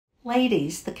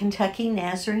Ladies, the Kentucky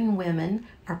Nazarene women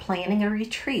are planning a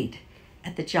retreat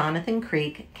at the Jonathan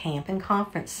Creek Camp and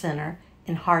Conference Center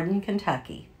in Hardin,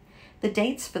 Kentucky. The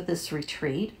dates for this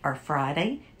retreat are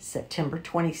Friday, September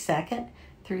 22nd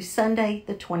through Sunday,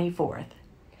 the 24th.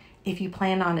 If you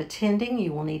plan on attending,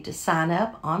 you will need to sign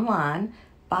up online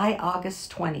by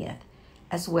August 20th,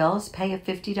 as well as pay a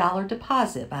 $50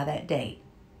 deposit by that date.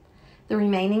 The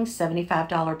remaining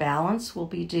 $75 balance will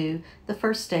be due the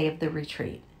first day of the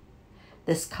retreat.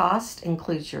 This cost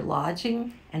includes your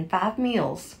lodging and 5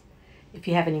 meals. If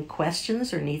you have any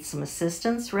questions or need some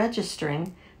assistance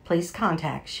registering, please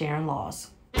contact Sharon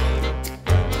Laws.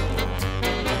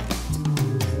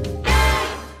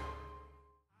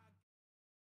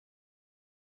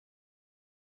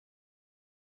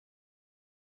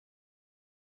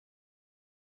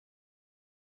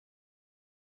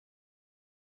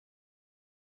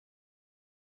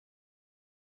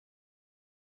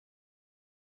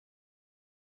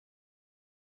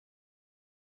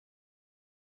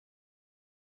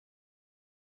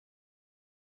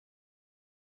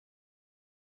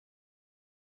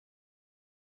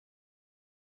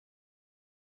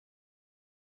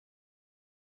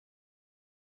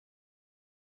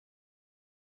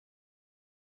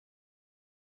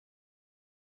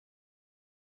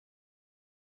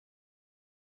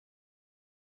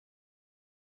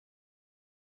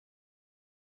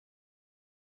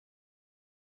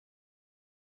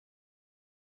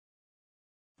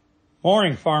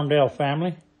 Morning, Farmdale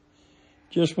family.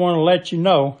 Just want to let you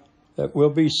know that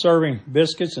we'll be serving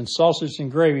biscuits and sausage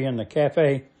and gravy in the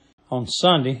cafe on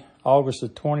Sunday, August the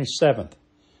 27th,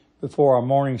 before our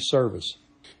morning service.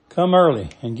 Come early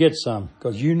and get some,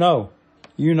 because you know,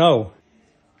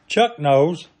 Chuck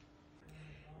knows.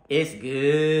 It's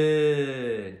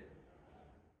good.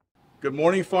 Good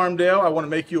morning, Farmdale. I want to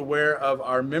make you aware of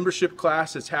our membership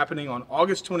class that's happening on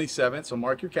August 27th, so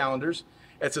mark your calendars.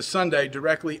 It's a Sunday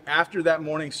directly after that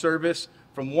morning service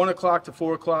from 1 o'clock to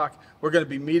 4 o'clock. We're going to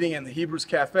be meeting in the Hebrews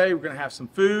Cafe. We're going to have some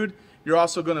food. You're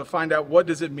also going to find out what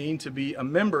does it mean to be a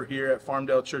member here at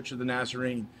Farmdale Church of the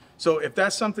Nazarene. So if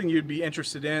that's something you'd be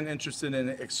interested in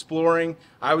exploring,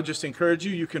 I would just encourage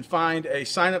you. You can find a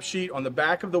sign-up sheet on the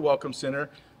back of the Welcome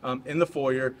Center in the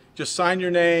foyer. Just sign your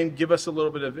name, give us a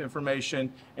little bit of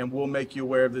information, and we'll make you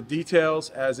aware of the details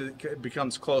as it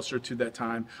becomes closer to that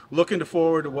time. Looking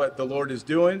forward to what the Lord is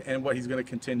doing and what He's going to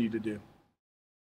continue to do.